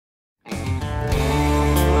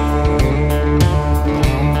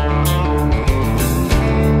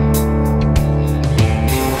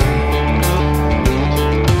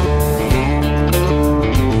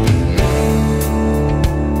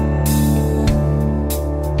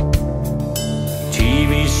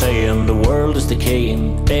the world is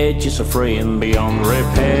decaying, edges are fraying beyond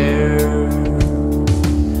repair.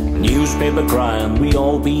 Newspaper crying, we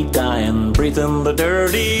all be dying, breathing the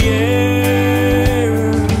dirty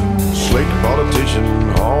air. Slick politician,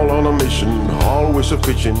 all on a mission, always a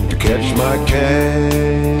fishing to catch my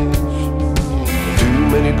cash. Too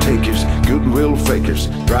many takers, goodwill fakers,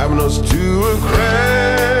 driving us to a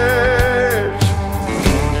crash.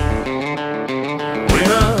 We're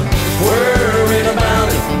not worried about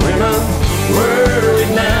it, we're not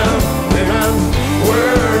worried now. We're not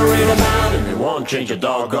worried about it, it won't change a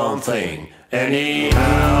doggone thing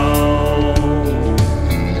anyhow.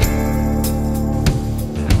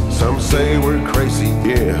 Some say we're crazy,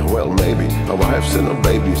 yeah, well maybe. Our wives and our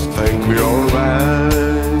babies think we're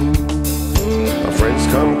alright. Our friends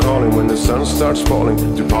come calling when the sun starts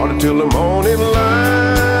falling, to party till the morning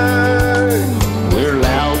light. We're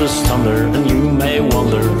loud as thunder, and you may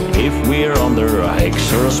wonder if we're under a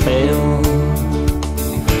hex or a spell.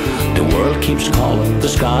 The world keeps calling, the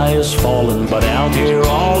sky is falling, but out here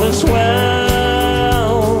all is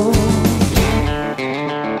well.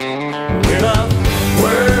 We're not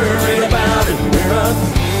worried about it, we're not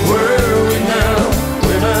worried now.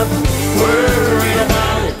 We're not worried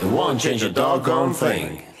about it, it won't change a doggone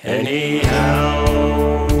thing anyhow.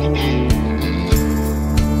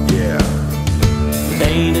 Yeah.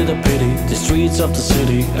 Ain't it a pity, the streets of the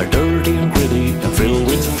city are dirty and gritty and filled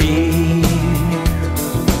with fear.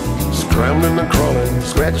 Scrambling and crawling,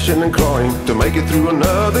 scratching and clawing to make it through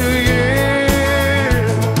another year.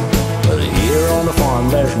 But here on the farm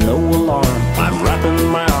there's no alarm, I'm wrapping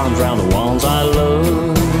my arms around the ones I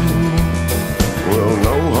love. Well,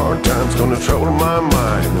 no hard times gonna trouble my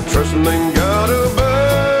mind, I'm trusting in God above.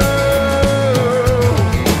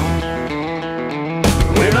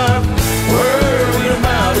 We're not worried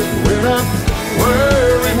about it, we're not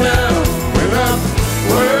worried now. We're not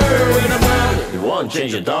worried about it, it won't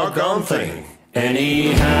change a doggone thing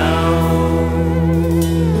anyhow.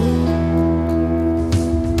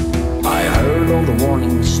 I heard all the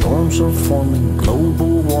warnings, storms are forming,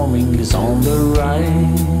 global warming is on the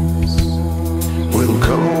rise. Will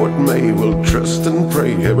come what may, we'll trust and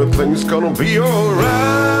pray, everything's gonna be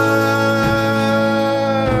alright.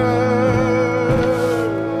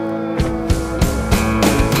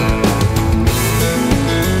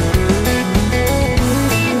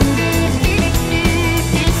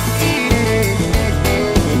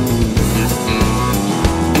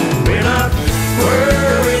 We're not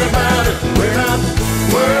worried about it, we're not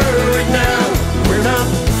worried now. We're not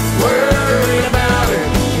worried about it,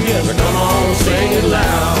 yes, come on, sing it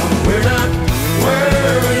loud. We're not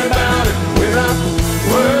worried about it, we're not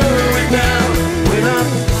worried now. We're not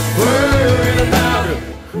worried about it,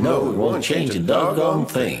 no, it won't change a doggone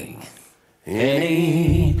thing anyhow.